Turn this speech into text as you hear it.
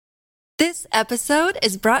This episode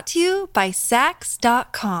is brought to you by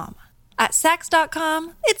Sax.com. At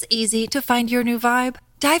Sax.com, it's easy to find your new vibe.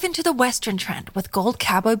 Dive into the Western trend with gold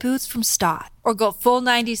cowboy boots from Stott, or go full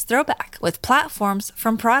 90s throwback with platforms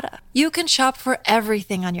from Prada. You can shop for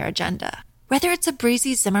everything on your agenda, whether it's a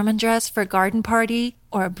breezy Zimmermann dress for a garden party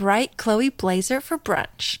or a bright Chloe blazer for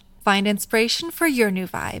brunch. Find inspiration for your new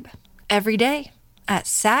vibe every day at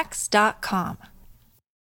Sax.com.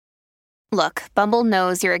 Look, Bumble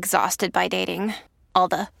knows you're exhausted by dating. All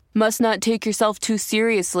the, must not take yourself too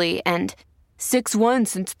seriously, and 6'1"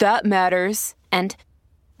 since that matters, and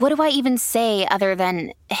what do I even say other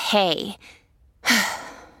than, hey?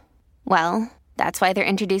 Well, that's why they're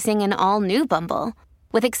introducing an all-new Bumble,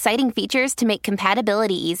 with exciting features to make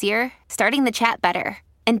compatibility easier, starting the chat better,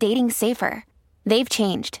 and dating safer. They've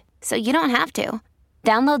changed, so you don't have to.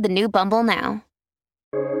 Download the new Bumble now.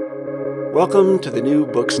 Welcome to the New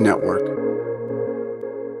Books Network.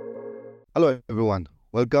 Hello everyone,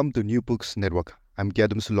 welcome to New Books Network. I'm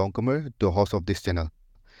Gadam Sulongkamer, the host of this channel.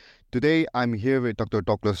 Today I'm here with Dr.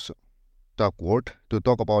 Douglas Duckworth to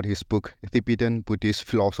talk about his book, Tibetan Buddhist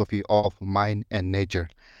Philosophy of Mind and Nature.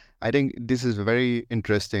 I think this is a very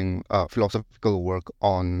interesting philosophical work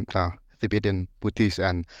on Tibetan Buddhists,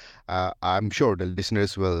 and I'm sure the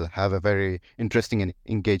listeners will have a very interesting and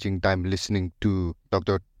engaging time listening to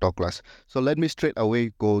Dr. Douglas. So let me straight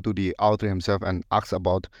away go to the author himself and ask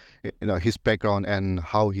about his background and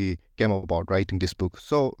how he came about writing this book.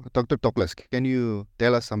 So Dr. Douglas, can you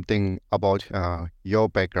tell us something about your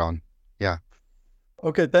background? Yeah.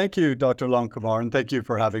 Okay, thank you, Dr. Longkumar, and thank you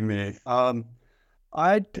for having me.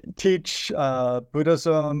 I teach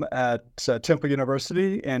Buddhism at Temple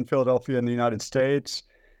University in Philadelphia in the United States.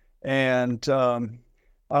 And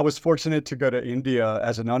I was fortunate to go to India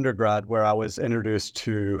as an undergrad, where I was introduced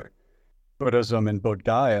to Buddhism in Bodh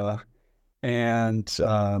Gaya. And,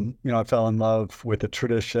 I fell in love with the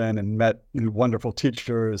tradition and met wonderful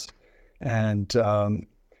teachers. And,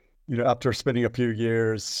 after spending a few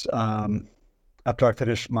years, after I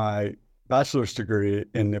finished my bachelor's degree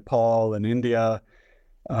in Nepal and India,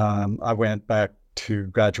 I went back to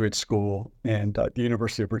graduate school and the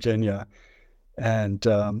University of Virginia, and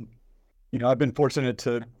I've been fortunate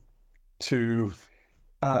to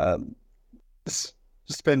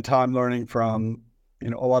spend time learning from a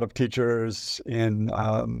lot of teachers in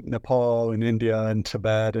Nepal and India and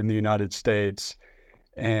Tibet and the United States,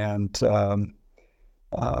 and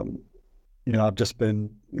I've just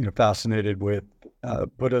been fascinated with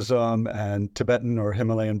Buddhism and Tibetan or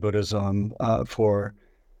Himalayan Buddhism for,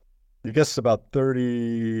 I guess, about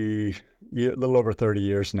a little over 30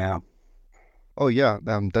 years now. Oh yeah,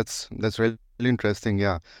 that's really interesting.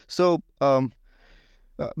 Yeah. So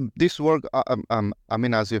this work, I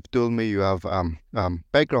mean, as you've told me, you have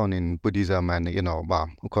background in Buddhism and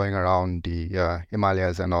going around the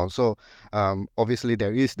Himalayas, and also obviously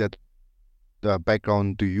there is that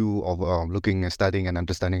background to you of looking and studying and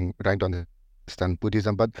understanding, trying to understand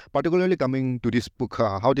Buddhism. But particularly coming to this book,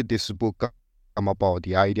 how did this book come about,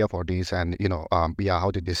 the idea for this, and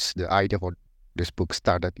how did the idea for this book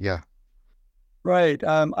started? Yeah. Right.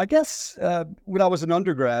 I guess when I was an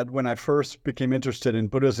undergrad, when I first became interested in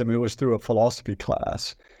Buddhism, it was through a philosophy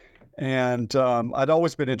class. And I'd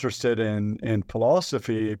always been interested in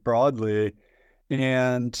philosophy broadly.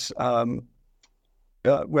 And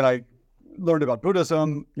when I learned about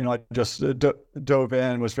Buddhism, I just dove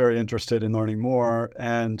in, was very interested in learning more.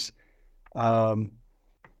 And,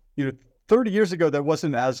 30 years ago, there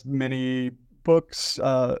wasn't as many books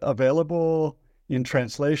available in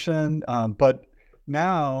translation. But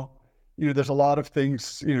now, there's a lot of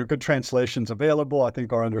things, good translations available. I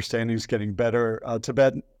think our understanding is getting better.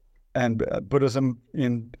 Tibetan and Buddhism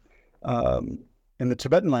in the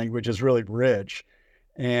Tibetan language is really rich.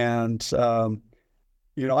 And,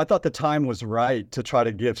 I thought the time was right to try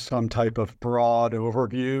to give some type of broad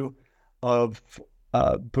overview of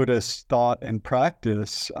Buddhist thought and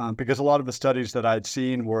practice, because a lot of the studies that I'd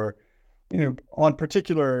seen were, on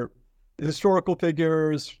particular historical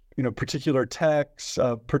figures, particular texts,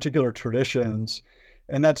 particular traditions,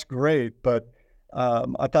 and that's great. But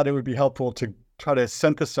I thought it would be helpful to try to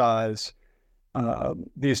synthesize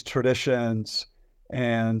these traditions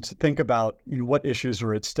and think about what issues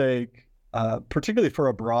are at stake, particularly for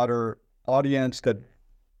a broader audience that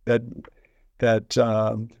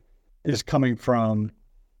is coming from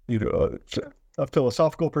a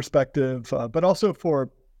philosophical perspective, but also for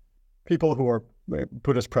people who are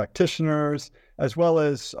Buddhist practitioners, as well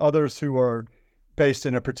as others who are based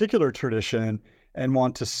in a particular tradition and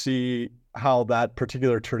want to see how that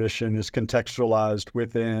particular tradition is contextualized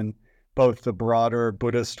within both the broader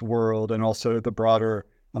Buddhist world and also the broader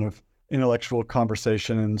kind of intellectual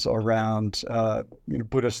conversations around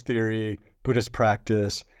Buddhist theory, Buddhist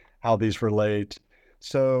practice, how these relate.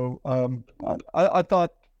 So I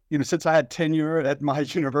thought, since I had tenure at my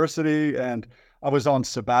university and I was on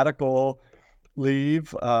sabbatical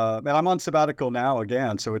leave, and I'm on sabbatical now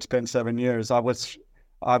again, so it's been 7 years. I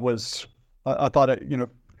thought,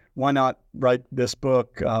 why not write this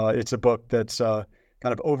book? It's a book that's kind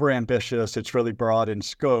of overambitious. It's really broad in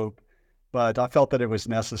scope, but I felt that it was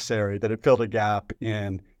necessary, that it filled a gap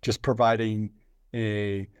in just providing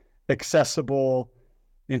a accessible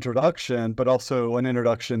introduction, but also an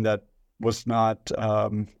introduction that was not,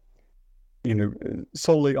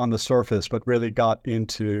 solely on the surface, but really got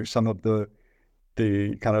into some of the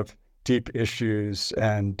kind of deep issues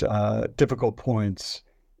and difficult points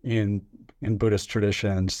in Buddhist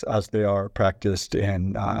traditions as they are practiced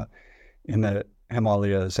in the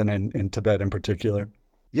Himalayas and in Tibet in particular.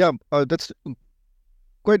 Yeah, that's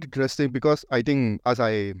quite interesting because I think as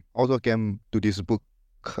I also came to this book,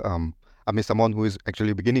 someone who is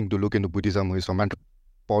actually beginning to look into Buddhism, who is from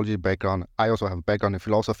anthropology background. I also have a background in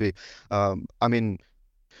philosophy.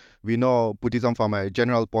 We know Buddhism from a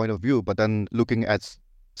general point of view, but then looking at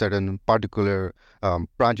certain particular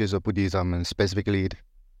branches of Buddhism, and specifically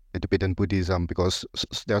the Tibetan Buddhism, because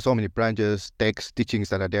there are so many branches, texts, teachings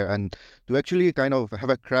that are there, and to actually kind of have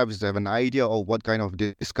an idea of what kind of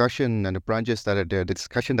discussion and the branches that are there, the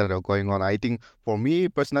discussion that are going on. I think for me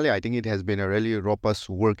personally, I think it has been a really robust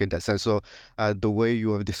work in that sense. So the way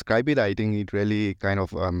you have described it, I think it really kind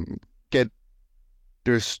of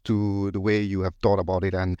caters to the way you have thought about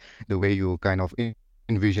it and the way you kind of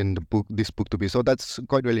envision this book to be. So that's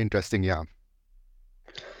quite really interesting. Yeah.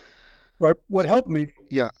 Right. What helped me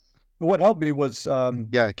was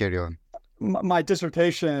carry on. My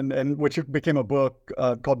dissertation, and which became a book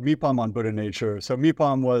called Mipam on Buddha nature. So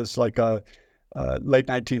Mipam was like a late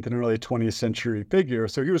 19th and early 20th century figure.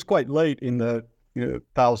 So he was quite late in the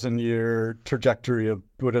 1,000-year trajectory of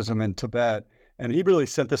Buddhism in Tibet, and he really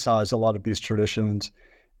synthesized a lot of these traditions.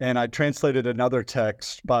 And I translated another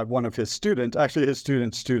text by one of his students, actually his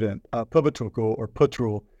student,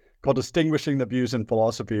 Putrul, called Distinguishing the Views and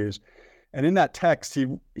Philosophies. And in that text,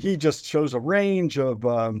 he just shows a range of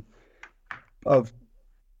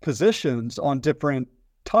positions on different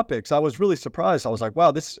topics. I was really surprised. I was like,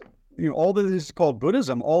 wow, this, all of this is called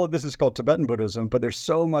Buddhism. All of this is called Tibetan Buddhism, but there's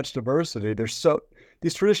so much diversity.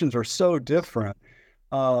 These traditions are so different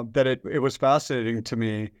that it was fascinating to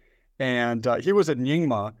me. And he was at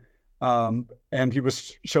Nyingma, and he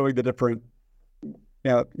was showing the different,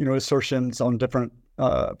 assertions on different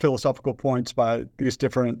philosophical points by these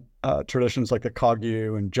different traditions like the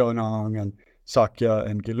Kagyu and Jonang and Sakya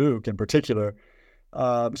and Gelug in particular.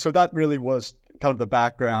 So that really was kind of the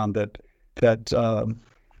background that kind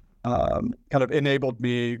of enabled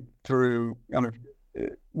me through kind of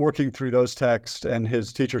working through those texts and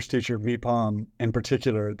his teacher's teacher, Mipam in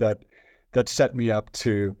particular, that set me up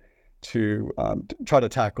to try to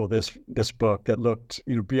tackle this book that looked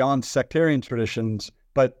beyond sectarian traditions,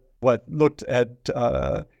 but what looked at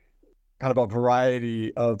kind of a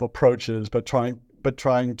variety of approaches, but trying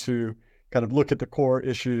to kind of look at the core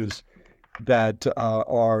issues that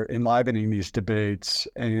are enlivening these debates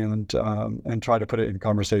and try to put it in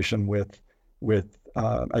conversation with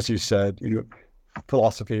as you said,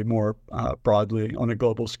 philosophy more broadly on a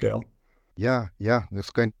global scale. Yeah,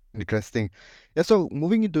 that's quite interesting. Yeah, so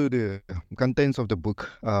moving into the contents of the book,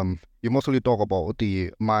 you mostly talk about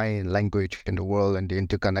the mind, language, and the world, and the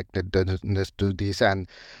interconnectedness to this. And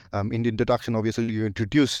in the introduction, obviously, you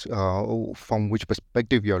introduce from which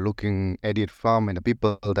perspective you're looking at it from, and the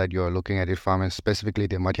people that you're looking at it from, and specifically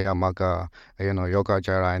the Madhyamaka,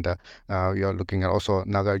 Yogacara, and you're looking at also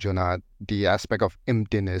Nagarjuna, the aspect of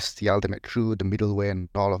emptiness, the ultimate truth, the middle way, and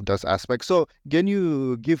all of those aspects. So can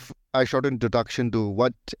you give a short introduction to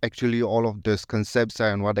what actually all of these concepts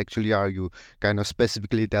are and what actually are you kind of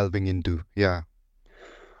specifically delving into? Yeah.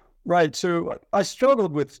 Right. So I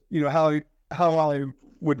struggled with, how I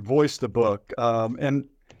would voice the book. And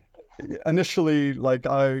initially, like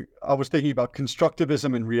I was thinking about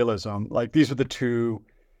constructivism and realism. Like these are the two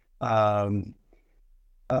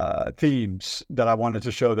themes that I wanted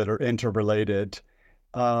to show that are interrelated.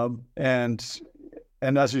 And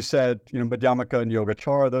as you said, Madhyamaka and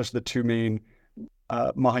Yogacara, those are the two main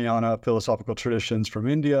Mahayana philosophical traditions from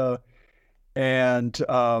India. And,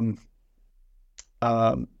 but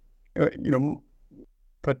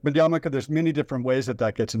Madhyamaka, there's many different ways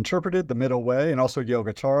that gets interpreted, the middle way, and also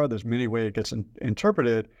Yogacara, there's many ways it gets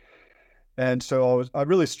interpreted. And so I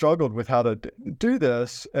really struggled with how to do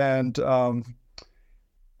this. And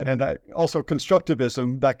Also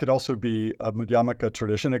constructivism, that could also be a Madhyamaka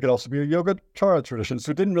tradition. It could also be a Yogacara tradition.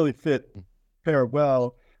 So it didn't really pair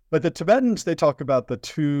well. But the Tibetans, they talk about the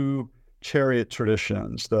two chariot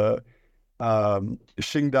traditions, the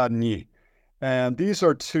Shingda Ni. And these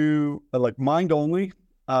are two, like mind only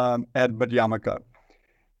and Madhyamaka.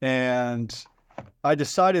 And I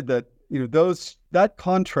decided that, that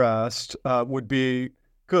contrast would be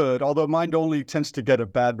good, although mind only tends to get a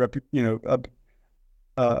bad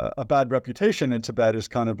reputation in Tibet is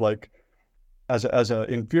kind of like as an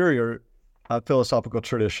inferior philosophical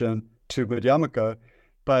tradition to Madhyamaka.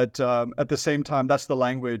 But at the same time, that's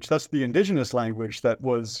the indigenous language that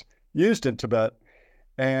was used in Tibet.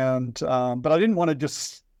 And but I didn't want to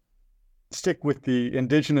just stick with the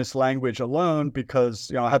indigenous language alone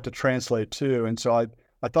because I have to translate too. And so I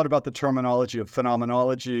thought about the terminology of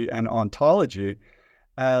phenomenology and ontology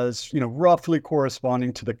as roughly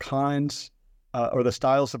corresponding to the kinds or the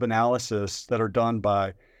styles of analysis that are done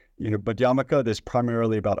by Madhyamaka. That's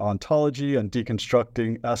primarily about ontology and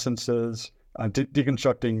deconstructing essences,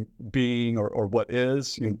 deconstructing being or what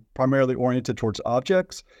is, primarily oriented towards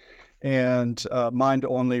objects, and mind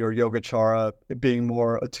only or Yogacara being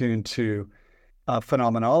more attuned to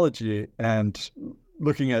phenomenology and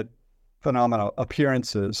looking at phenomena,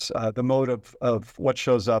 appearances, the mode of what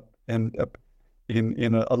shows up in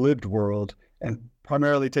a lived world, and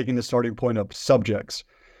primarily taking the starting point of subjects.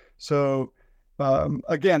 So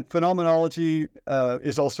again, phenomenology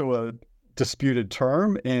is also a disputed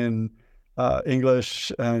term in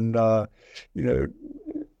English and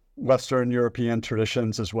Western European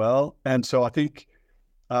traditions as well. And so I think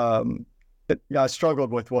I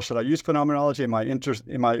struggled with, well, should I use phenomenology? Am I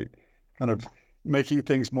kind of making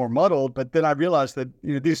things more muddled? But then I realized that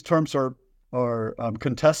these terms are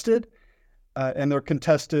contested, and they're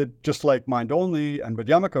contested just like mind only and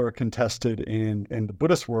Madhyamaka are contested in the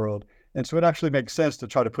Buddhist world. And so it actually makes sense to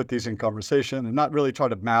try to put these in conversation and not really try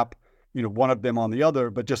to map one of them on the other,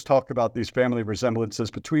 but just talk about these family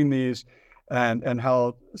resemblances between these and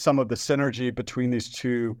how some of the synergy between these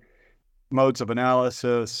two modes of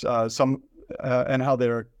analysis, and how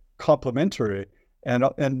they're complementary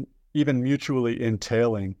and even mutually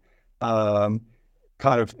entailing, kind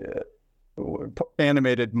of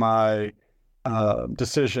animated my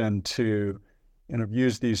decision to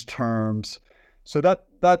use these terms. So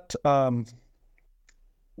that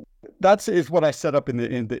is what I set up in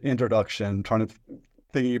the introduction, trying to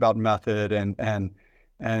thinking about method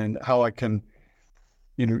and how I can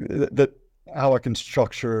how I can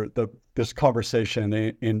structure this conversation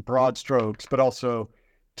in broad strokes, but also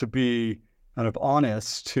to be kind of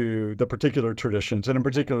honest to the particular traditions, and in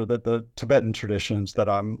particular the Tibetan traditions that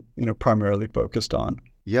I'm primarily focused on.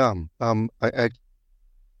 Yeah, I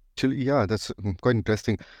actually, yeah, that's quite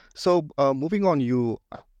interesting. So moving on, you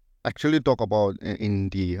actually talk about in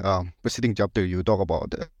the preceding chapter, you talk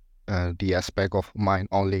about the aspect of mind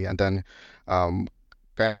only, and then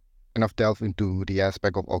kind of delve into the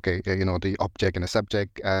aspect of the object and the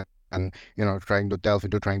subject, and trying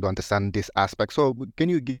to understand this aspect. So can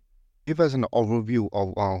you give us an overview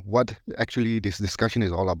of what actually this discussion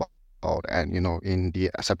is all about, and in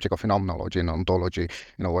the subject of phenomenology and ontology,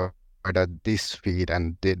 whether this fit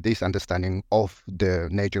and this understanding of the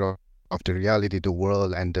nature of the reality, the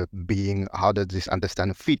world, and the being, how does this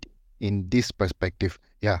understanding fit in this perspective?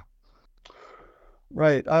 Yeah.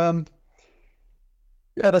 Right.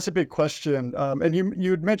 Yeah, that's a big question. And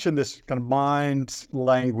you had mentioned this kind of mind,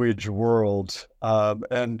 language, world,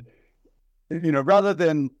 and rather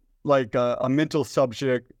than like a mental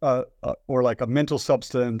subject or like a mental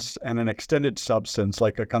substance and an extended substance,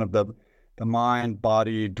 like a kind of the mind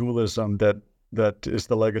body dualism that is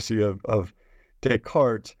the legacy of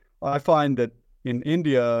Descartes. I find that in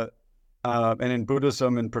India and in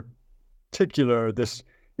Buddhism in particular,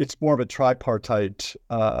 it's more of a tripartite,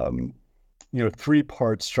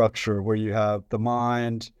 three-part structure where you have the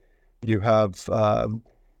mind, you have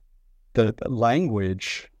the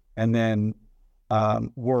language, and then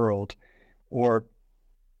world, or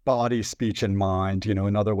body, speech, and mind,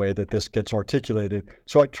 another way that this gets articulated.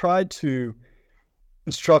 So I tried to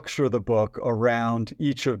structure the book around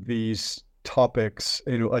each of these topics,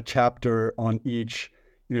 a chapter on each,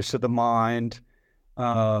 so the mind,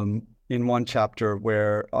 in one chapter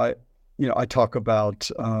where I talk about,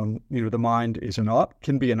 the mind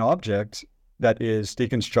can be an object that is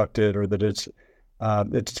deconstructed, or that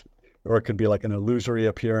or it can be like an illusory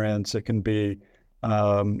appearance. It can be,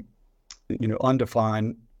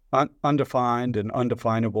 undefined and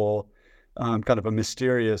undefinable, kind of a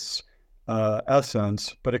mysterious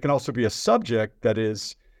essence. But it can also be a subject that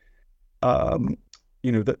is,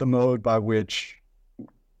 the mode by which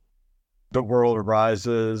the world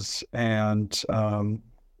arises, and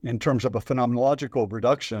in terms of a phenomenological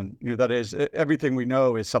reduction, that is, everything we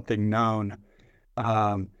know is something known.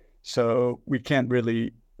 So we can't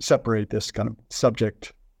really separate this kind of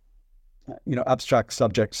subject, abstract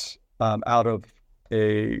subjects out of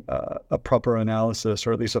a proper analysis,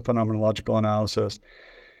 or at least a phenomenological analysis.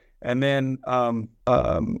 And then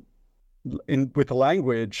with the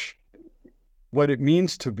language, what it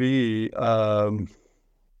means to be a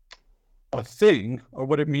thing, or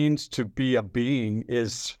what it means to be a being,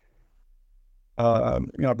 is, I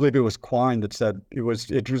believe it was Quine that said it was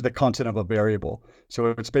the content of a variable.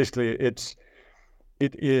 So it's basically it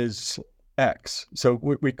is X. So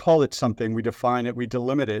we call it something, we define it, we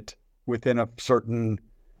delimit it within a certain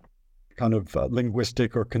kind of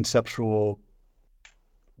linguistic or conceptual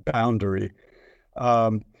boundary.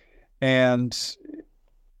 And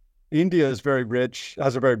India is very rich,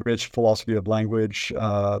 has a very rich philosophy of language,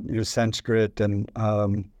 Sanskrit, and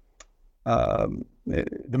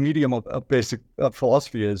the medium of basic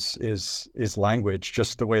philosophy is language,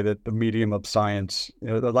 just the way that the medium of science,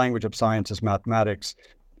 the language of science is mathematics.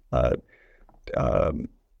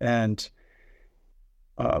 And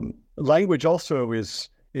language also is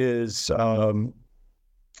the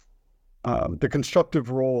constructive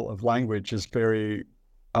role of language is very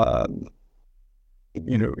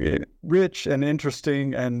rich and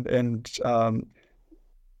interesting, and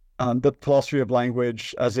the philosophy of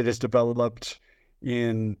language as it is developed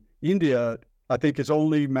in India, I think, is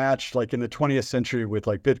only matched like in the 20th century with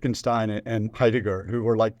like Wittgenstein and Heidegger, who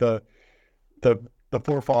were like the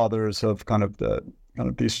forefathers of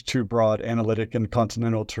these two broad analytic and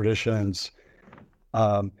continental traditions.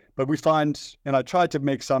 But we find, and I tried to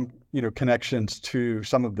make some connections to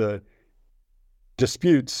some of the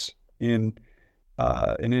disputes in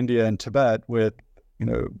India and Tibet with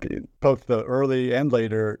both the early and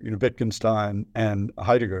later Wittgenstein and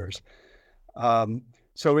Heidegger's.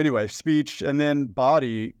 So anyway, speech, and then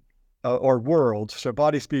body or world. So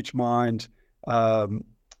body, speech, mind,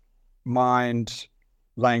 mind,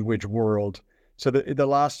 language, world. So the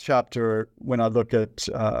last chapter, when I look at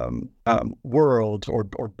world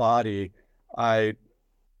or body, I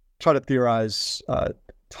try to theorize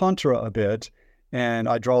Tantra a bit, and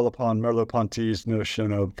I draw upon Merleau-Ponty's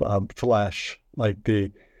notion of flesh, like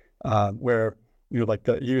where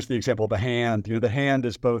use the example of the hand. The hand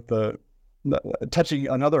is both touching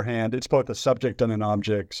another hand. It's both a subject and an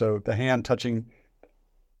object. So the hand touching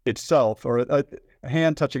itself, or a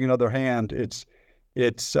hand touching another hand, it's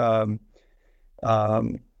this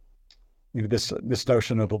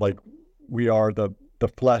notion of like we are the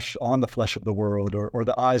flesh on the flesh of the world, or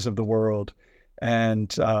the eyes of the world,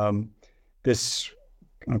 and this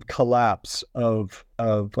kind of collapse of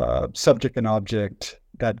subject and object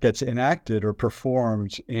that gets enacted or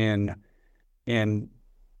performed in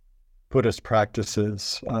Buddhist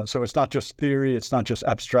practices. So it's not just theory, it's not just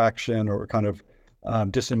abstraction or kind of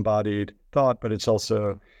disembodied thought, but it's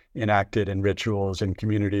also enacted in rituals, in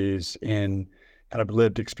communities, in kind of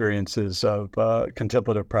lived experiences of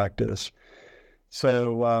contemplative practice.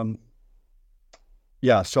 So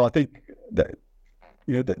so I think that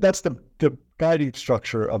that's the guiding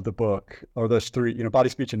structure of the book, or those three, body,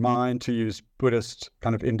 speech, and mind, to use Buddhist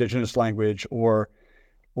kind of indigenous language, or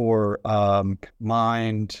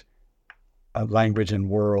mind, language, and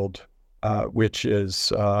world, which is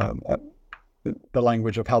the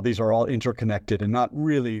language of how these are all interconnected and not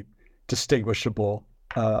really distinguishable,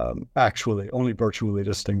 actually, only virtually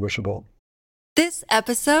distinguishable. This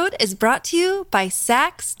episode is brought to you by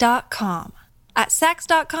Sax.com. At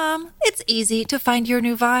Sax.com, it's easy to find your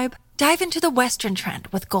new vibe. Dive into the Western trend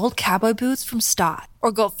with gold cowboy boots from Stott,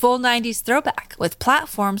 or go full 90s throwback with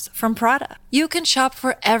platforms from Prada. You can shop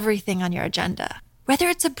for everything on your agenda, whether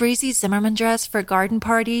it's a breezy Zimmermann dress for a garden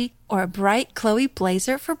party or a bright Chloe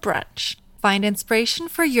blazer for brunch. Find inspiration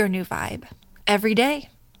for your new vibe every day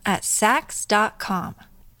at Sax.com.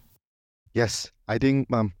 Yes, I think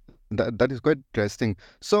that is quite interesting.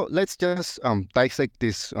 So let's just dissect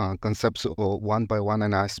these concepts one by one,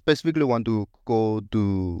 and I specifically want to go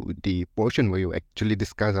to the portion where you actually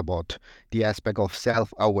discuss about the aspect of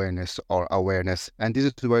self-awareness or awareness, and this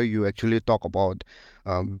is where you actually talk about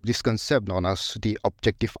this concept known as the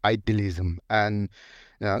objective idealism. And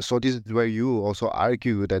so this is where you also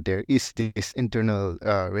argue that there is this internal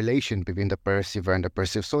relation between the perceiver and the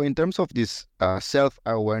perceived. So in terms of this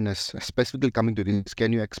self-awareness, specifically coming to this,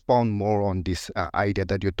 can you expound more on this idea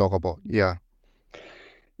that you talk about? Yeah.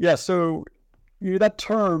 So that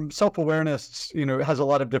term self-awareness, has a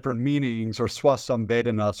lot of different meanings, or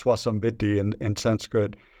swasamvedana, swasamvitti in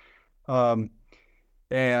Sanskrit.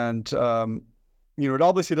 it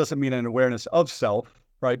obviously doesn't mean an awareness of self,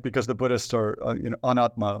 right? Because the Buddhists are,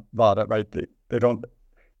 anatma vada, right? They don't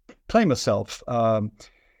claim a self.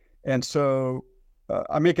 And so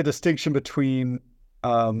I make a distinction between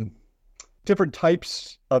different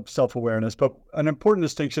types of self-awareness, but an important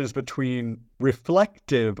distinction is between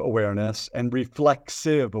reflective awareness and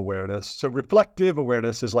reflexive awareness. So reflective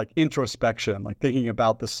awareness is like introspection, like thinking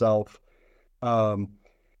about the self.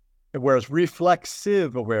 Whereas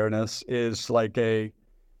reflexive awareness is like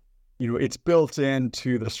it's built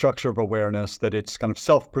into the structure of awareness that it's kind of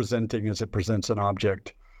self-presenting as it presents an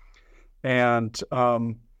object. And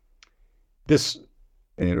this,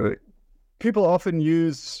 people often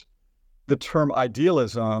use the term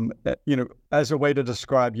idealism, as a way to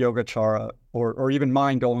describe yogacara or even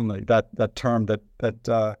mind only, that term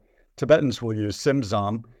that Tibetans will use,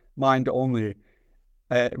 simzam, mind only.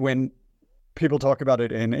 When people talk about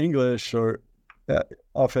it in English, or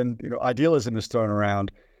often, idealism is thrown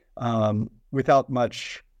around without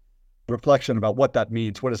much reflection about what that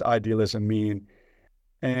means. What does idealism mean?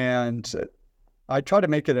 And I try to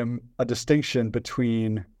make it a distinction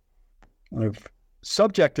between kind of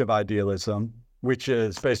subjective idealism, which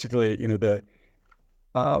is basically,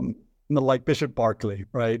 like Bishop Berkeley,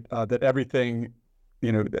 right? That everything,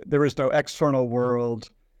 there is no external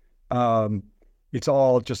world. It's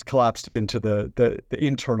all just collapsed into the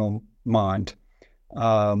internal mind.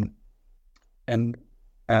 And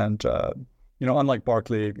unlike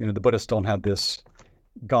Berkeley, the Buddhists don't have this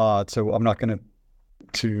God, so I'm not going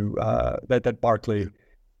to that Berkeley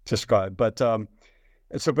described. But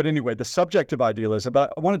anyway, the subjective idealism,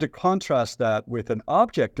 but I wanted to contrast that with an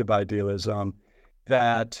objective idealism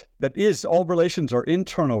that is all relations are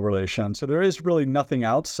internal relations. So there is really nothing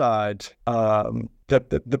outside in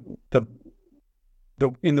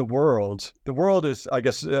the world. The world is, I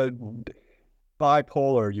guess,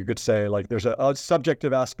 bipolar, you could say. Like there's a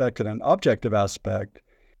subjective aspect and an objective aspect,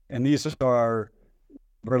 and these are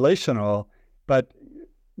relational, but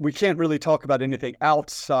we can't really talk about anything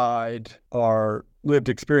outside our lived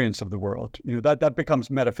experience of the world. That becomes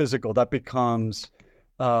metaphysical. That becomes,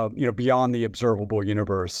 beyond the observable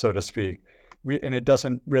universe, so to speak. And it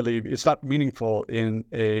doesn't really, it's not meaningful in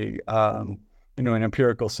an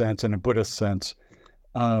empirical sense, in a Buddhist sense,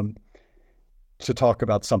 to talk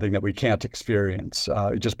about something that we can't experience.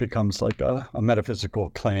 It just becomes like a metaphysical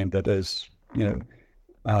claim that is,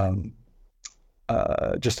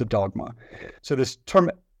 just a dogma. So this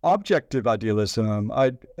term objective idealism,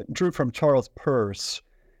 I drew from Charles Peirce,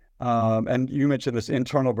 and you mentioned this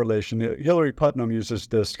internal relation. Hilary Putnam uses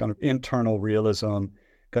this kind of internal realism,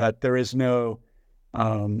 that there is no,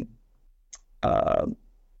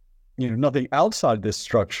 nothing outside this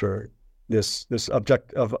structure, this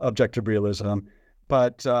objective realism,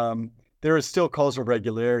 but there is still causal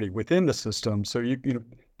regularity within the system. So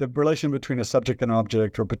the relation between a subject and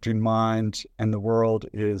object, or between mind and the world,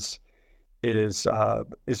 is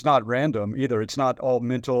not random either. It's not all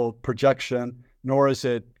mental projection, nor is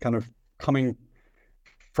it kind of coming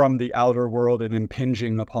from the outer world and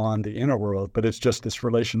impinging upon the inner world, but it's just this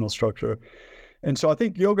relational structure. And so I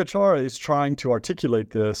think Yogacara is trying to articulate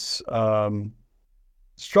this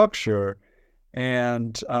structure.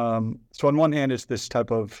 And so on one hand, it's this type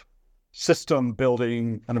of system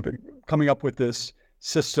building, kind of coming up with this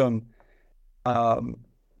system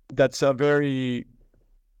that's a very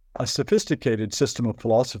sophisticated system of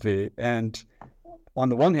philosophy. And on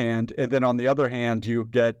the one hand, and then on the other hand, you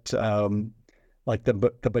get like the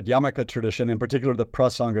Madhyamaka tradition, in particular the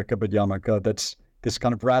Prasangika Madhyamaka, that's this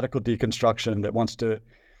kind of radical deconstruction that wants to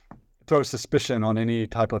throw suspicion on any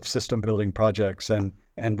type of system building projects, and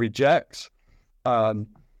rejects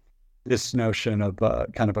this notion of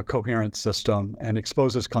kind of a coherent system, and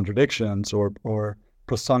exposes contradictions or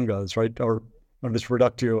prasangas, right, or this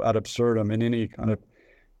reductio ad absurdum in any kind of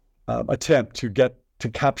attempt to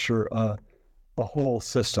capture a whole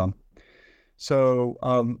system. So,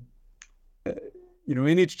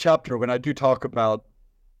 in each chapter, when I do talk about,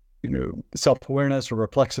 self-awareness or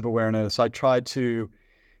reflexive awareness, I try to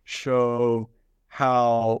show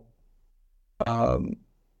how, both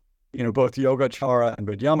Yogacara and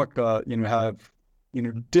Madhyamaka, have,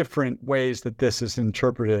 different ways that this is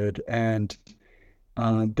interpreted. And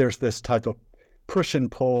there's this type of push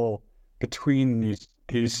and pull between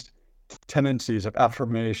these tendencies of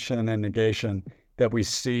affirmation and negation that we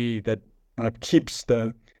see, that kind of keeps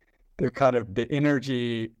the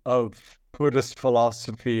energy of Buddhist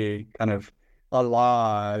philosophy kind of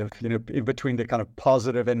alive, in between the kind of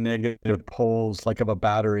positive and negative poles, like of a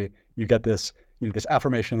battery. You get this, this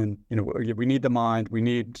affirmation, and we need the mind, we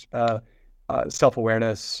need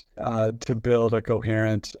self-awareness to build a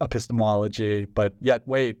coherent epistemology. But yet,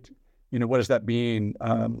 wait, what does that mean?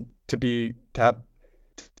 To be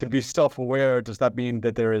self-aware, does that mean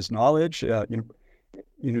that there is knowledge? Does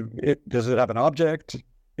it have an object?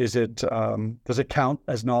 Does it count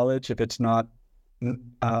as knowledge if it's not,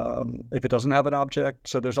 if it doesn't have an object?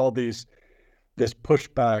 So there's all this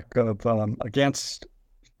pushback of against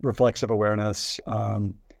reflexive awareness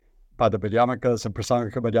by the Madhyamikas and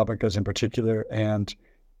Prasangika Madhyamikas in particular, and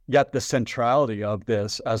yet the centrality of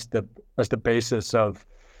this as the basis of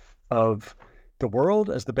the world,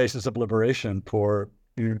 as the basis of liberation for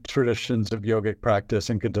traditions of yogic practice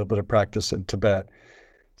and contemplative practice in Tibet.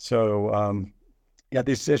 So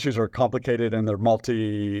these issues are complicated and they're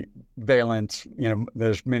multivalent.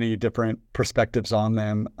 There's many different perspectives on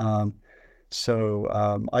them. I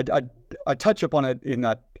touch upon it in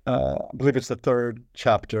that, I believe it's the third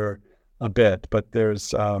chapter a bit, but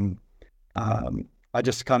there's, I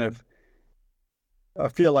just kind of, I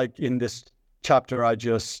feel like in this chapter, I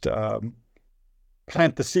just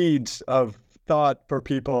plant the seeds of thought for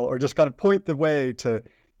people, or just kind of point the way to,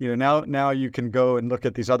 now you can go and look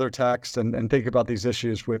at these other texts and think about these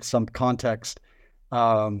issues with some context,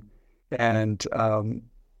 dig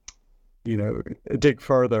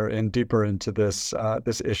further and deeper into this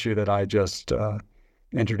issue that I just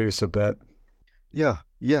introduced a bit.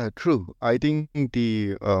 Yeah, true. I think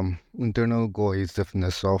the internal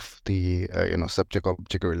cohesiveness of the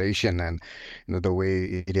subject-object relation and the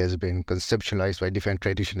way it has been conceptualized by different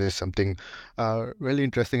traditions is something really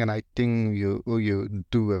interesting, and I think you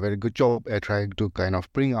do a very good job at trying to kind of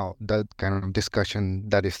bring out that kind of discussion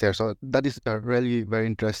that is there. So that is really very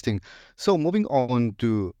interesting. So moving on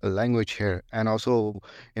to language here, and also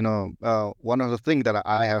one of the things that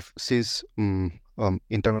I have since in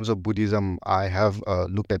terms of Buddhism, I have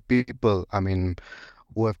looked at people,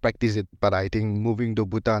 who have practiced it, but I think moving to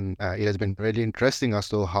Bhutan, it has been really interesting as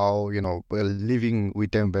to how, we're living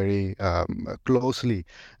with them very closely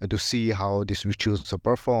to see how these rituals are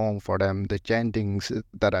performed for them, the chantings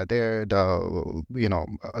that are there, the,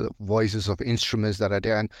 voices of instruments that are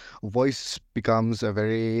there, and voice becomes a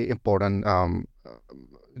very important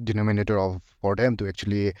denominator for them to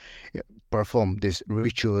actually perform these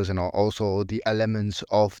rituals and also the elements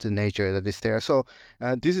of the nature that is there. So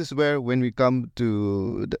this is where, when we come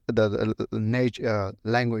to the nature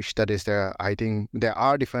language that is there, I think there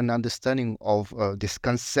are different understanding of this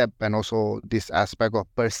concept and also this aspect of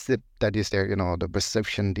percept that is there, the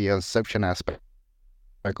perception, the perception aspect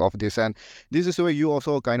of this. And this is where you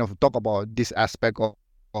also kind of talk about this aspect of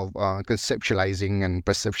conceptualizing and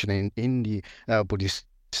perception in the Buddhist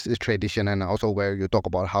tradition, and also where you talk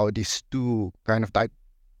about how these two kind of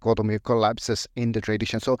dichotomy collapses in the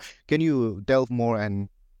tradition. So can you delve more and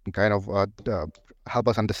kind of help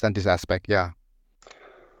us understand this aspect? Yeah.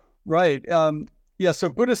 Right. So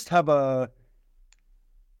Buddhists have a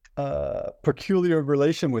peculiar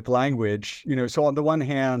relation with language. So on the one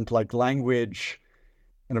hand, like, language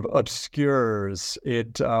kind of obscures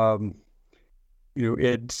it.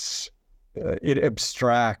 It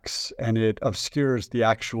abstracts and it obscures the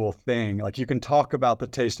actual thing. Like, you can talk about the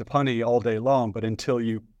taste of honey all day long, but until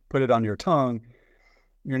you put it on your tongue,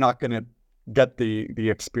 you're not going to get the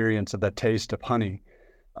experience of that taste of honey.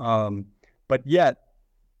 But yet,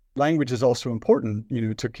 language is also important,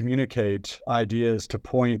 to communicate ideas, to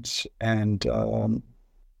point and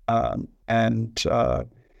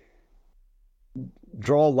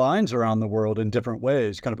draw lines around the world in different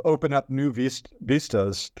ways, kind of open up new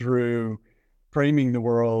vistas through framing the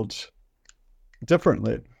world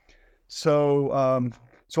differently. So on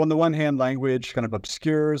the one hand, language kind of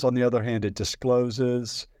obscures, on the other hand, it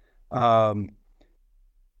discloses.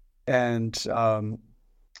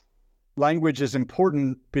 Language is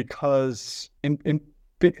important because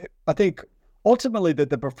I think ultimately that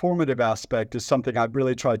the performative aspect is something I've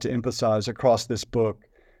really tried to emphasize across this book.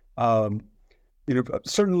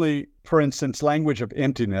 Certainly, for instance, language of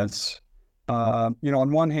emptiness. On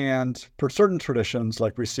one hand, for certain traditions,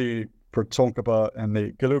 like we see for Tsongkhapa and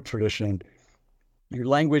the Gelug tradition, your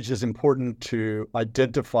language is important to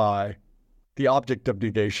identify the object of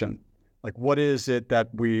negation. Like, what is it that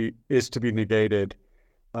is to be negated?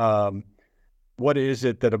 What is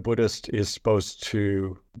it that a Buddhist is supposed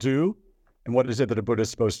to do? And what is it that a Buddhist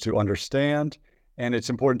is supposed to understand? And it's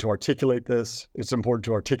important to articulate this. It's important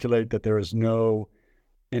to articulate that there is no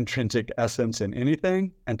intrinsic essence in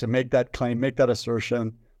anything, and to make that claim, make that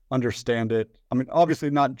assertion, understand it. Obviously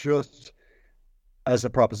not just as a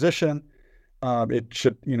proposition. It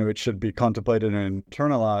should be contemplated and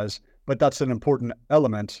internalized, but that's an important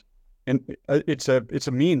element. And it's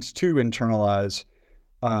a means to internalize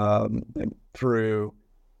through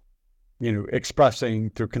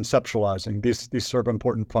expressing, through conceptualizing. These serve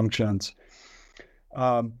important functions.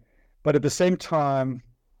 But at the same time,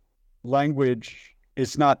 language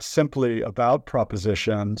is not simply about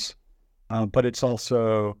propositions, but it's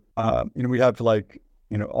also, we have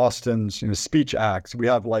Austin's, speech acts. We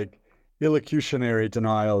have illocutionary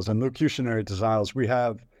denials and locutionary denials. We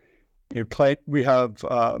have, we have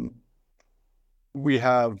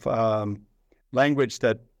language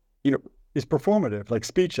that, is performative, like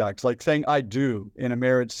speech acts, like saying "I do" in a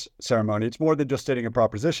marriage ceremony. It's more than just stating a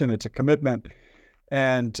proposition; it's a commitment.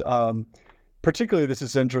 And particularly, this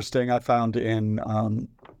is interesting. I found in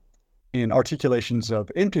articulations of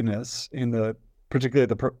emptiness particularly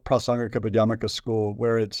the Prasangika Madhyamaka school,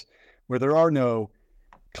 where there are no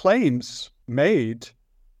claims made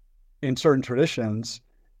in certain traditions,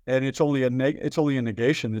 and it's only a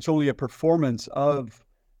negation. It's only a performance of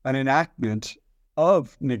an enactment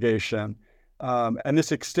of negation. And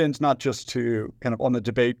this extends not just to kind of on the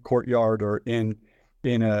debate courtyard or in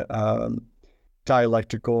a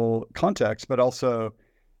dialectical context, but also,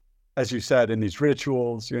 as you said, in these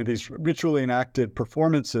rituals, these ritually enacted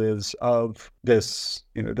performances of this,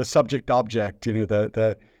 the subject object,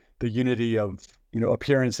 the unity of,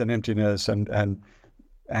 appearance and emptiness and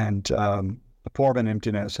form and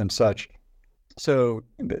emptiness and such. So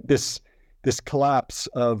this collapse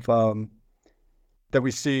of that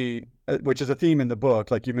we see, which is a theme in the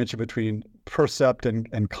book, like you mentioned, between percept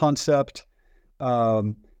and concept,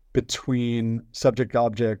 between subject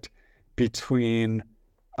object, between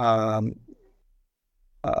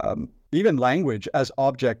even language as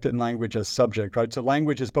object and language as subject, right? So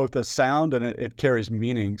language is both a sound and it carries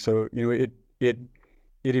meaning. So it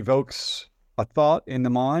evokes a thought in the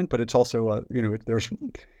mind, but it's also there's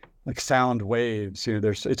like sound waves.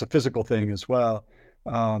 It's a physical thing as well.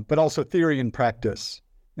 But also theory and practice.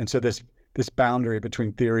 And so this boundary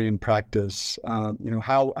between theory and practice,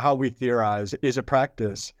 how we theorize is a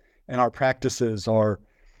practice, and our practices are,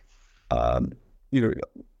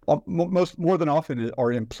 more than often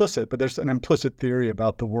are implicit, but there's an implicit theory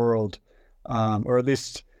about the world, or at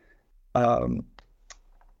least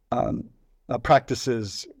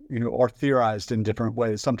practices, are theorized in different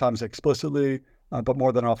ways, sometimes explicitly, but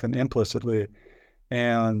more than often implicitly.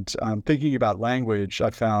 And thinking about language, I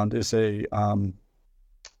found is there's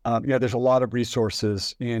a lot of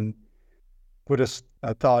resources in Buddhist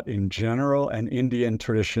thought in general and Indian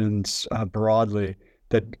traditions broadly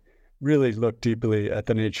that really look deeply at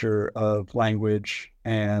the nature of language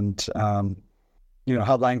and,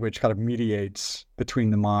 how language kind of mediates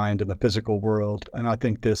between the mind and the physical world. And I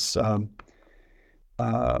think this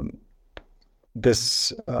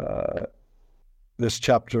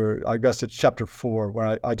chapter, I guess it's chapter 4,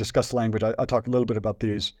 where I discuss language. I talk a little bit about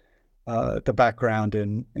the background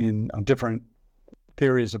in different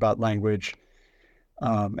theories about language,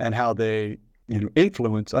 and how they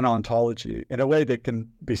influence an ontology in a way that can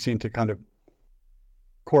be seen to kind of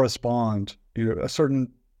correspond. Certain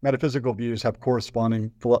metaphysical views have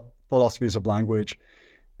corresponding philosophies of language,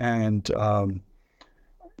 and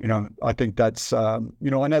I think that's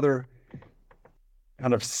another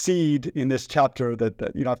kind of seed in this chapter that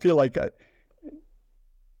I feel like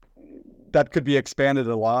that could be expanded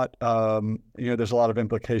a lot. There's a lot of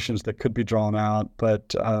implications that could be drawn out,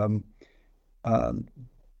 but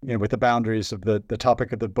with the boundaries of the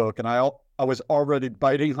topic of the book, and I was already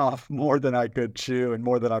biting off more than I could chew and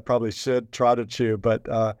more than I probably should try to chew, but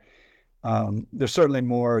there's certainly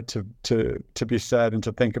more to be said and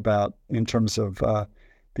to think about in terms of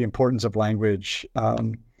the importance of language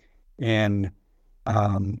and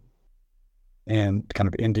kind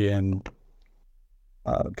of Indian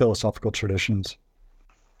philosophical traditions.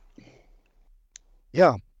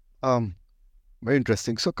 Yeah, very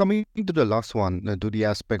interesting. So coming to the last one, to the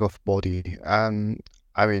aspect of body, and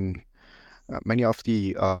many of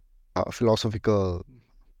the philosophical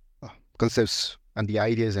concepts and the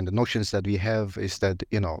ideas and the notions that we have is that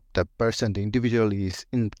the person, the individual, is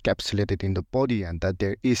encapsulated in the body, and that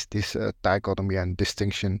there is this dichotomy and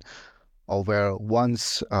distinction of where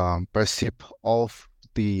one's perceive of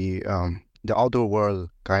the outer world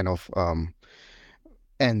kind of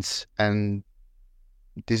ends, and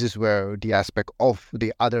this is where the aspect of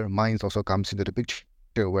the other minds also comes into the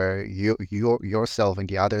picture, where yourself and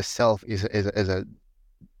the other self is a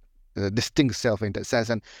distinct self in that sense.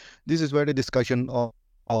 And this is where the discussion of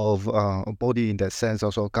body in that sense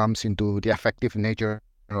also comes into the affective nature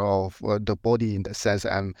of the body in that sense,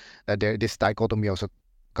 and that this dichotomy also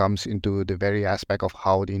comes into the very aspect of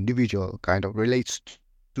how the individual kind of relates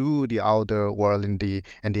to the outer world and the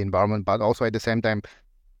environment, but also at the same time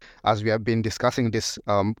as we have been discussing this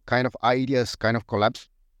kind of ideas, kind of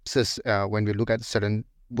collapses when we look at certain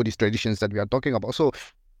Buddhist traditions that we are talking about. So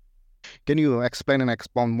can you explain and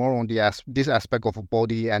expound more on this aspect of a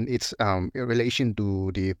body and its relation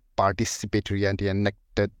to the participatory and the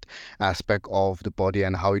enacted aspect of the body,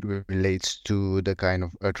 and how it relates to the kind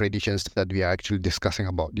of traditions that we are actually discussing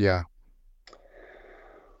about? Yeah.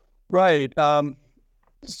 Right.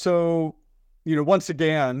 So, once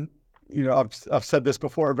again, I've said this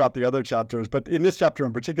before about the other chapters, but in this chapter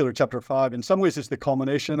in particular, chapter 5, in some ways it's the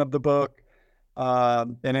culmination of the book.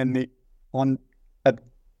 And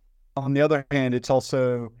on the other hand, it's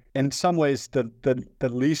also in some ways the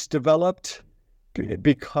least developed,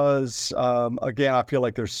 because again, I feel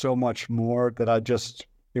like there's so much more that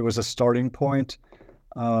it was a starting point.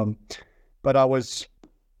 But I was,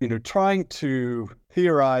 trying to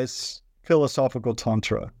theorize philosophical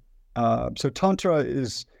Tantra. So Tantra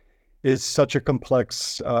is such a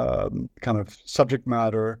complex kind of subject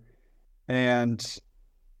matter, and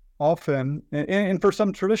often, and for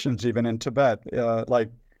some traditions, even in Tibet, like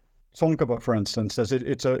Tsongkhapa, for instance, says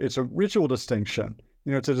it's a ritual distinction.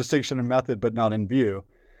 It's a distinction in method, but not in view.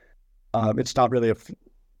 It's not really a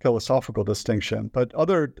philosophical distinction. But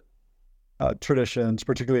other traditions,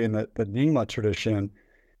 particularly in the Nyingma tradition,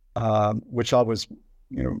 which I was,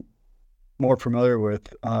 more familiar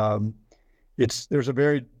with, there's a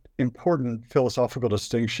very important philosophical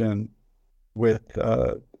distinction with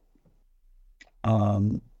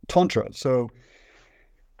Tantra. So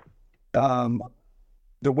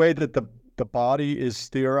the way that the body is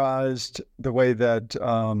theorized, the way that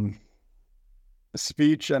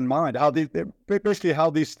speech and mind, how these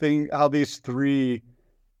three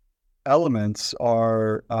elements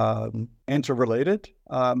are interrelated,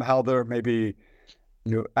 how there may be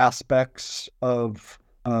aspects of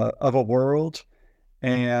a world,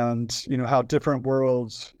 and how different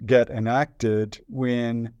worlds get enacted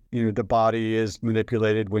when the body is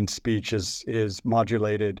manipulated, when speech is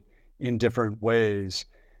modulated in different ways.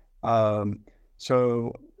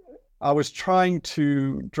 So I was trying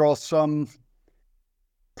to draw some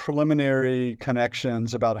preliminary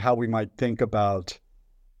connections about how we might think about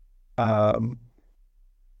the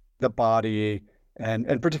body,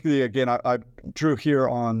 and particularly, again, I drew here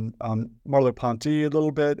on Merleau-Ponty a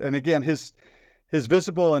little bit, and again, his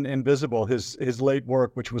visible and invisible, his late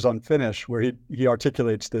work, which was unfinished, where he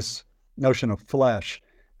articulates this notion of flesh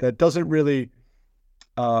that doesn't really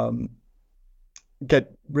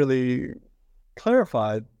get really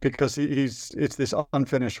clarified, because it's this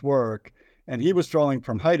unfinished work, and he was drawing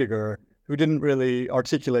from Heidegger, who didn't really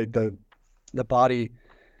articulate the body,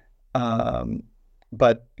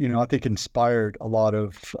 but I think inspired a lot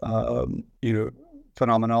of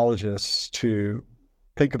phenomenologists to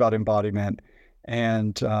think about embodiment,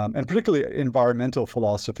 and particularly environmental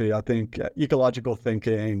philosophy. I think ecological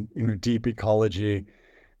thinking, deep ecology,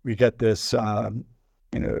 we get this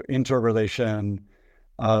interrelation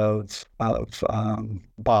of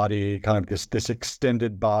body, kind of this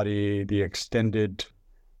extended body, the extended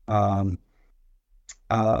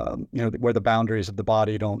where the boundaries of the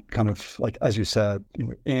body don't kind of, like, as you said,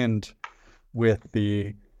 end with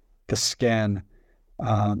the skin.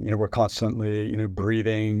 We're constantly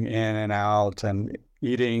breathing in and out, and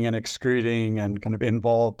eating and excreting, and kind of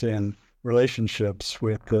involved in relationships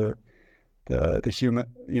with the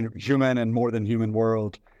human and more than human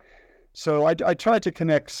world. So I tried to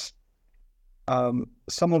connect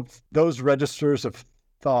some of those registers of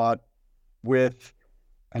thought with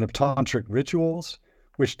kind of tantric rituals,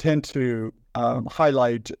 which tend to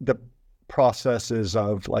highlight the processes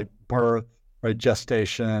of, like, birth, right,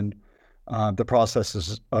 gestation, the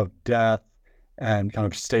processes of death, and kind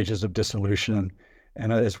of stages of dissolution,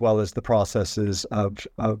 and as well as the processes of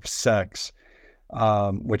sex,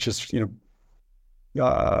 which is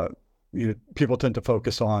people tend to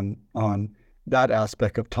focus on that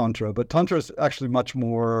aspect of Tantra, but Tantra is actually much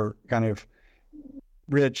more kind of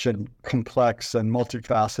rich and complex and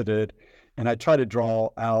multifaceted. And I try to draw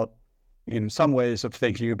out some ways of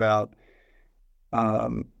thinking about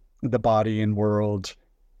the body and world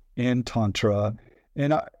in Tantra.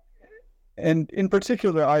 And in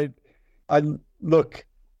particular, I look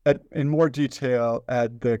at, in more detail,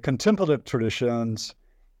 at the contemplative traditions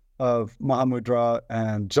of Mahamudra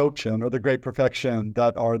and Dzogchen, or the Great Perfection,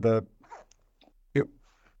 that are the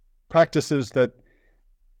practices that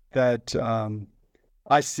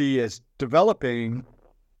I see as developing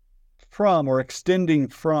from, or extending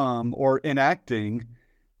from, or enacting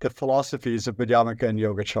the philosophies of Madhyamaka and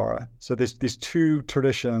Yogacara. So these two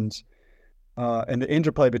traditions, and the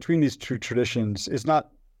interplay between these two traditions is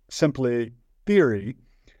not simply theory,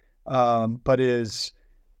 but is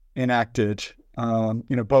enacted,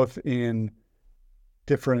 both in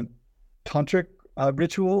different tantric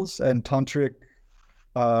rituals and tantric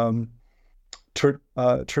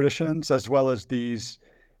traditions, as well as these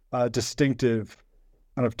distinctive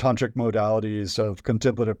kind of tantric modalities of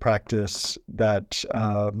contemplative practice that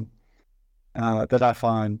I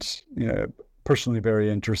find, personally very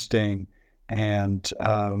interesting and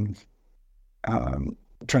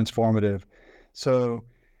transformative. So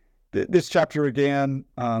this chapter, again,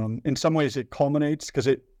 in some ways it culminates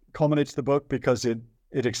the book because it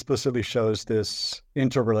explicitly shows this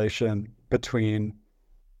interrelation between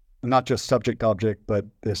not just subject object, but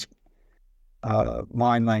this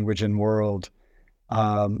mind, language, and world,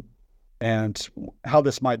 and how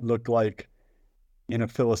this might look like in a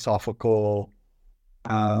philosophical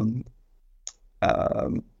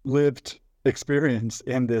lived experience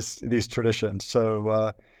in these traditions.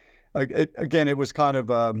 So again, it was kind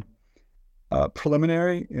of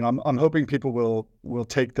preliminary. I'm hoping people will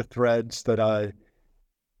take the threads that I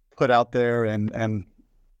put out there and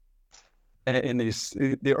in these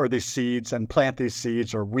seeds and plant these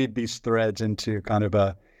seeds or weave these threads into kind of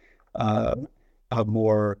a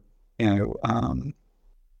more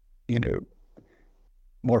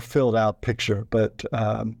more filled out picture. But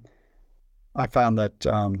I found that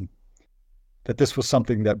this was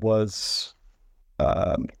something that was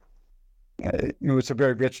it's a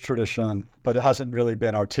very rich tradition, but it hasn't really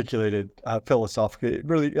been articulated philosophically. It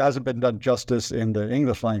really hasn't been done justice in the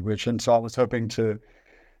English language, and so I was hoping to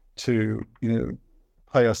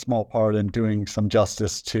play a small part in doing some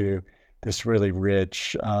justice to this really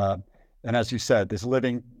rich and, as you said, these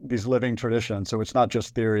living traditions. So it's not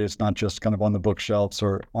just theory, it's not just kind of on the bookshelves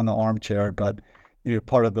or on the armchair, but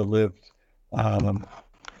part of the lived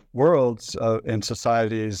worlds and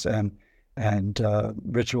societies and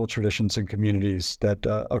ritual traditions and communities that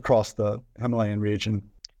across the Himalayan region.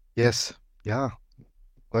 Yes, yeah,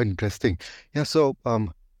 quite interesting. Yeah, so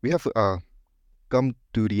we have come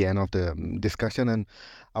to the end of the discussion, and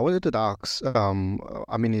I wanted to ask,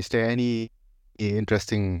 is there any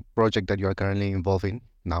interesting project that you are currently involved in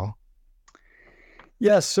now?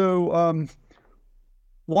 Yeah, so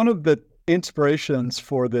one of the inspirations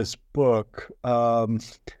for this book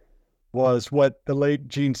was what the late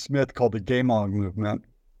Gene Smith called the Gaemong movement.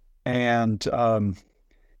 And the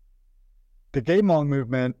Gaemong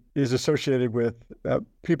movement is associated with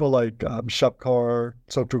people like Shapkar,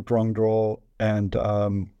 Tsoktruk Drongdrol, and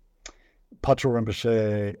Patrul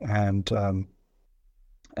Rinpoche,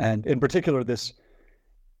 and in particular this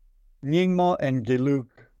Nyingma and Gelug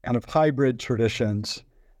kind of hybrid traditions,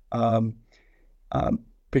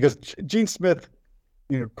 because Gene Smith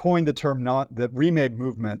coined the term the remade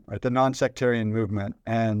movement, right? The non-sectarian movement.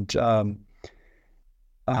 And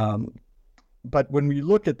but when we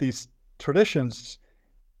look at these traditions,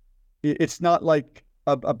 it's not like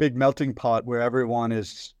a big melting pot where everyone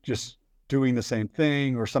is just doing the same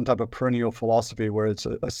thing or some type of perennial philosophy where it's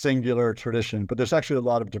a singular tradition, but there's actually a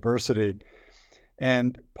lot of diversity.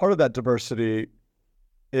 And part of that diversity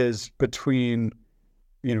is between,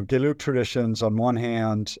 Gelug traditions on one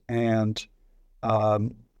hand and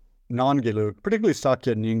non-Gelug, particularly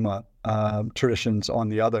Sakya and Nyingma traditions on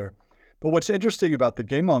the other. But what's interesting about the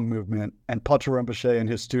Gaemong movement and Patrul Rinpoche and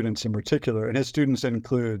his students in particular, and his students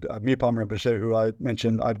include Mipam Rinpoche, who I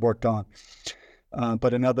mentioned I'd worked on,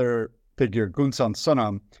 but another figure, Gunsan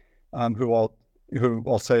Sonam, who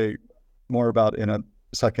I'll say more about in a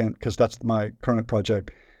second, because that's my current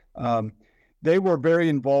project. They were very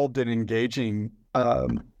involved in engaging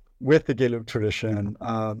with the Gelug tradition,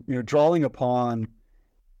 drawing upon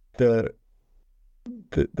the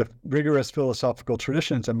rigorous philosophical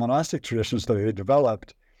traditions and monastic traditions that they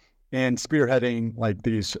developed, and spearheading like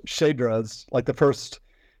these shedras, like the first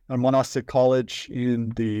monastic college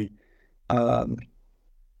in the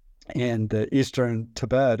eastern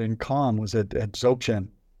Tibet in Kham was at Dzogchen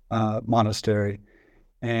monastery,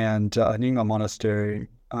 and Nyingma monastery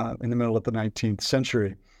in the middle of the 19th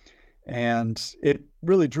century. And it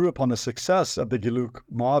really drew upon the success of the Gelug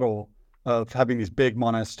model of having these big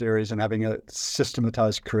monasteries and having a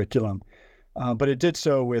systematized curriculum. But it did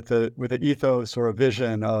so with an ethos or a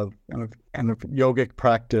vision of kind of yogic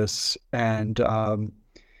practice, and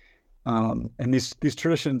these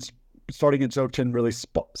traditions starting in Dzogchen really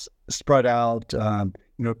spread out.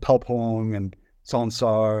 Pelpong and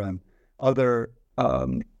Sonsar and other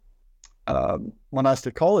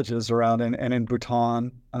monastic colleges around, and in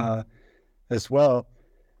Bhutan as well.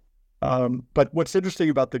 But what's interesting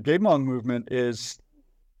about the Gaemong movement is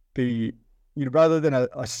rather than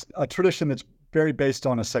a tradition that's very based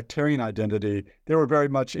on a sectarian identity, they were very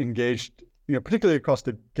much engaged, particularly across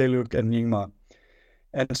the Gelug and Nyingma,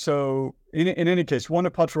 And so in any case, one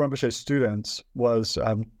of Patrul Rinpoche's students was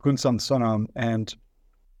Gunsam Sonam, and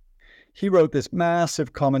he wrote this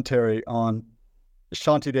massive commentary on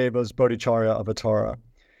Shantideva's Bodhicharya Avatara.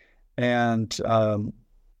 And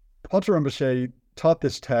Patrul Rinpoche taught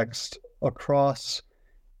this text across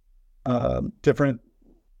different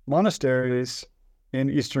monasteries in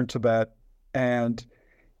eastern Tibet, and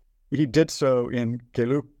he did so in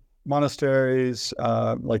Gelug monasteries,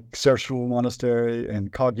 like Sershul Monastery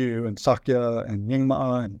and Kagyu and Sakya and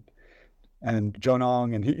Nyingma and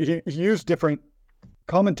Jonang, and he used different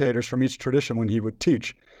commentators from each tradition when he would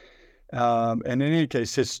teach. And in any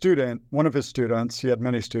case, one of his students, he had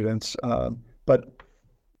many students, but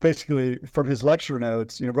basically from his lecture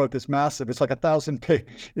notes, wrote this massive, it's like 1,000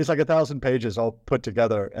 pages all put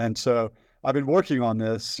together. And so I've been working on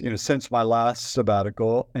this, since my last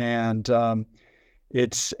sabbatical, and I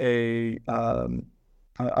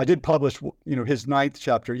did publish, his 9th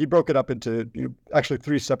chapter. He broke it up into actually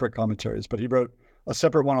 3 separate commentaries, but he wrote a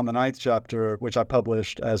separate one on the 9th chapter, which I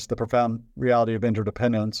published as The Profound Reality of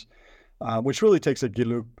Interdependence, which really takes a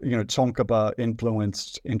Gelug, Tsongkhapa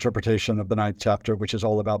influenced interpretation of the 9th chapter, which is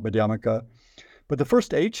all about Madhyamaka. But the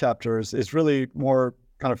first 8 chapters is really more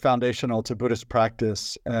kind of foundational to Buddhist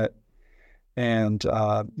practice, and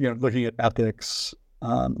looking at ethics,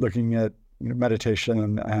 looking at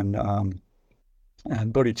meditation and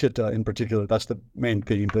bodhicitta in particular. That's the main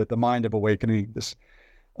theme, the mind of awakening. This,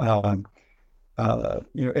 and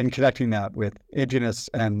connecting that with emptiness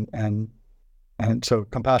and so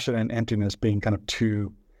compassion and emptiness being kind of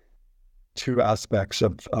two aspects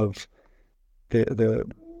of the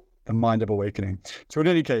mind of awakening. So in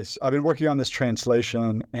any case, I've been working on this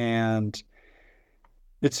translation, and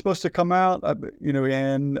it's supposed to come out,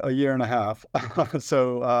 in a year and a half.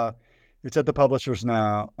 So it's at the publishers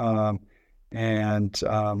now,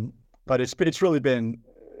 but it's really been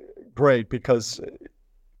great because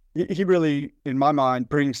he really, in my mind,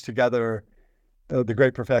 brings together the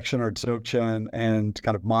great perfectioner Dzogchen and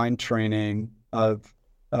kind of mind training of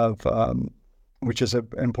which is an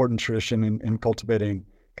important tradition in cultivating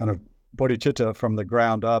kind of bodhicitta from the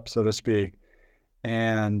ground up, so to speak,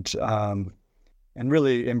 and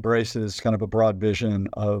really embraces kind of a broad vision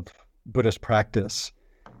of Buddhist practice.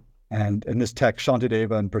 And in this text,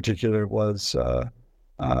 Shantideva in particular was, a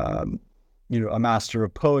master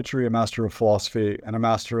of poetry, a master of philosophy, and a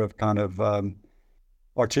master of kind of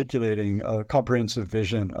articulating a comprehensive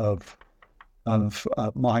vision of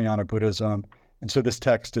Mahayana Buddhism. And so this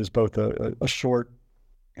text is both a short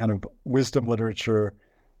kind of wisdom literature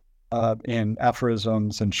in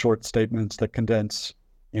aphorisms and short statements that condense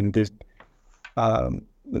in these and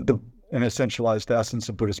essentialize the essence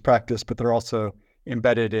of Buddhist practice, but they're also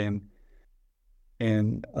embedded in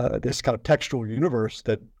this kind of textual universe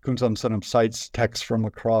that Kunzam Sonam cites texts from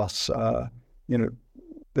across,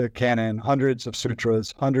 the canon, hundreds of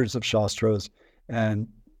sutras, hundreds of shastras, and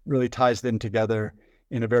really ties them together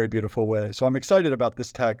in a very beautiful way. So I'm excited about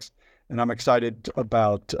this text, and I'm excited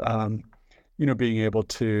about, being able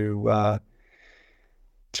to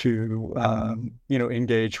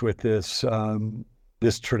engage with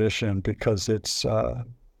this tradition, because it's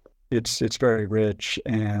very rich,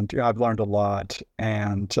 and I've learned a lot,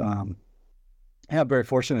 and I'm very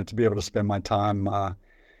fortunate to be able to spend my time,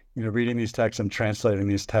 reading these texts and translating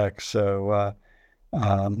these texts. So,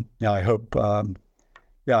 I hope, I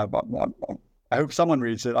hope someone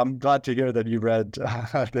reads it. I'm glad to hear that you read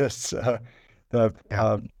this,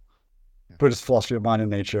 Buddhist philosophy of mind and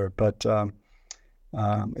nature. But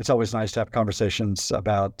it's always nice to have conversations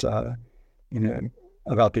about,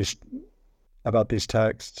 about these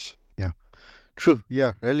texts. Yeah, true.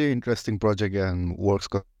 Yeah, really interesting project and works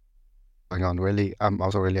going on. Really, I'm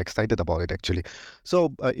also really excited about it, actually.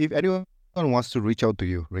 So if anyone wants to reach out to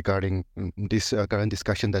you regarding this current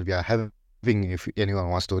discussion that we are having, if anyone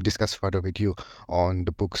wants to discuss further with you on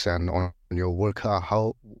the books and on your work,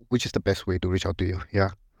 which is the best way to reach out to you?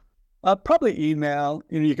 Yeah. Probably email.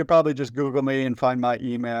 You could probably just Google me and find my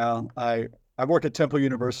email. I work at Temple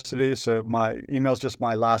University, so my email is just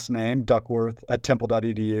my last name, Duckworth,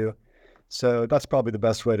 @temple.edu. So that's probably the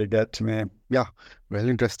best way to get to me. Yeah, really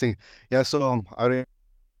interesting. Yeah, so I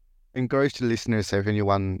encourage the listeners, if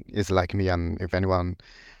anyone is like me, and if anyone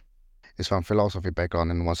is from philosophy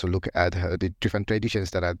background and wants to look at the different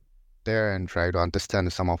traditions that are there and try to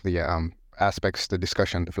understand some of the aspects, the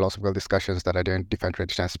philosophical discussions that are there in different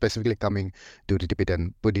traditions, specifically coming to the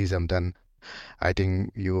Tibetan Buddhism, then I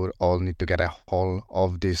think you all need to get a hold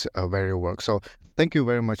of this very work. So thank you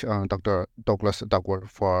very much, Dr. Douglas Duckworth,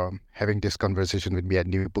 for having this conversation with me at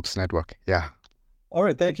New Books Network. Yeah. All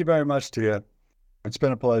right. Thank you very much to you. It's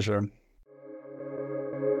been a pleasure.